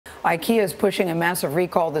Ikea is pushing a massive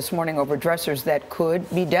recall this morning over dressers that could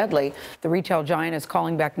be deadly. The retail giant is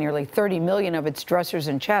calling back nearly 30 million of its dressers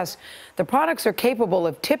and chests. The products are capable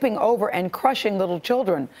of tipping over and crushing little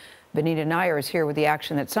children. Vinita Nair is here with the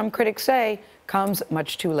action that some critics say comes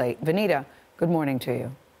much too late. Vinita, good morning to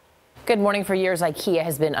you. Good morning. For years, Ikea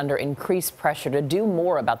has been under increased pressure to do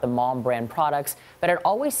more about the mom brand products, but it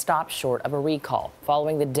always stopped short of a recall.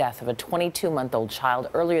 Following the death of a 22-month-old child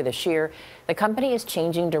earlier this year, the company is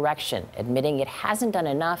changing direction, admitting it hasn't done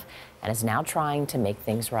enough and is now trying to make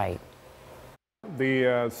things right.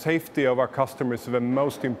 The safety of our customers is the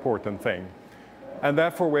most important thing, and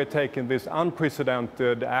therefore we're taking this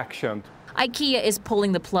unprecedented action. Ikea is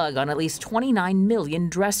pulling the plug on at least 29 million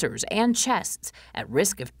dressers and chests at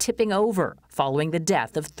risk of tipping over following the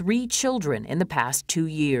death of 3 children in the past 2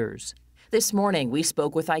 years. This morning, we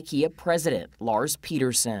spoke with Ikea president Lars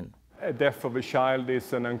Peterson. A death of a child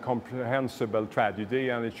is an incomprehensible tragedy,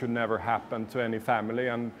 and it should never happen to any family,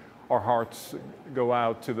 and our hearts go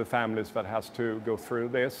out to the families that has to go through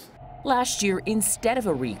this. Last year, instead of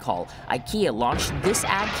a recall, Ikea launched this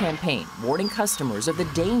ad campaign, warning customers of the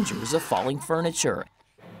dangers of falling furniture.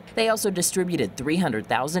 They also distributed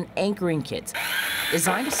 300,000 anchoring kits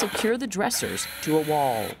designed to secure the dressers to a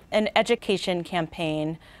wall. An education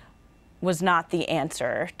campaign was not the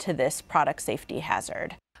answer to this product safety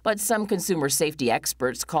hazard. But some consumer safety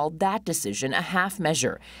experts called that decision a half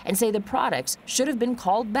measure and say the products should have been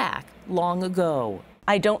called back long ago.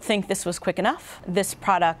 I don't think this was quick enough. This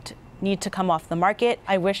product needs to come off the market.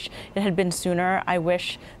 I wish it had been sooner. I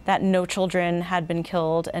wish that no children had been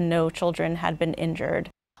killed and no children had been injured.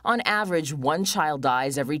 On average, 1 child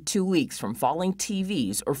dies every 2 weeks from falling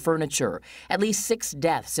TVs or furniture. At least 6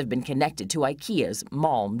 deaths have been connected to Ikea's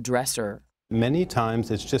Malm dresser. Many times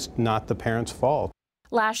it's just not the parent's fault.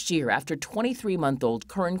 Last year, after 23-month-old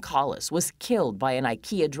Curran Collis was killed by an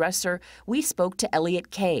Ikea dresser, we spoke to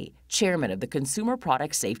Elliot Kay, chairman of the Consumer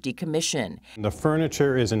Product Safety Commission. The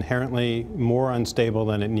furniture is inherently more unstable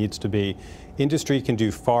than it needs to be. Industry can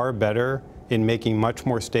do far better in making much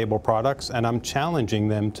more stable products, and I'm challenging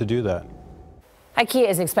them to do that. Ikea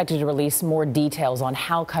is expected to release more details on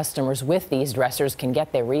how customers with these dressers can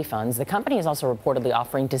get their refunds. The company is also reportedly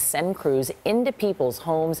offering to send crews into people's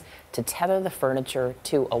homes to tether the furniture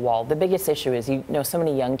to a wall. The biggest issue is, so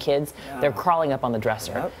many young kids, they're crawling up on the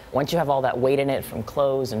dresser. Yep. Once you have all that weight in it from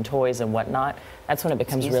clothes and toys and whatnot, that's when it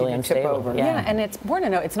becomes really unstable. Yeah, and it's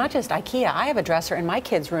important to know, it's not just Ikea. I have a dresser in my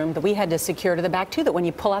kids' room that we had to secure to the back too, that when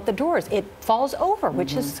you pull out the doors, it falls over,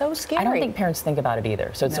 which is so scary. I don't think parents think about it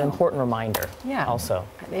either, so it's an important reminder. Yeah. Also.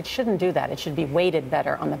 It shouldn't do that. It should be weighted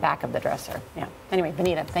better on the back of the dresser. Yeah. Anyway,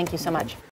 Vinita, thank you so much.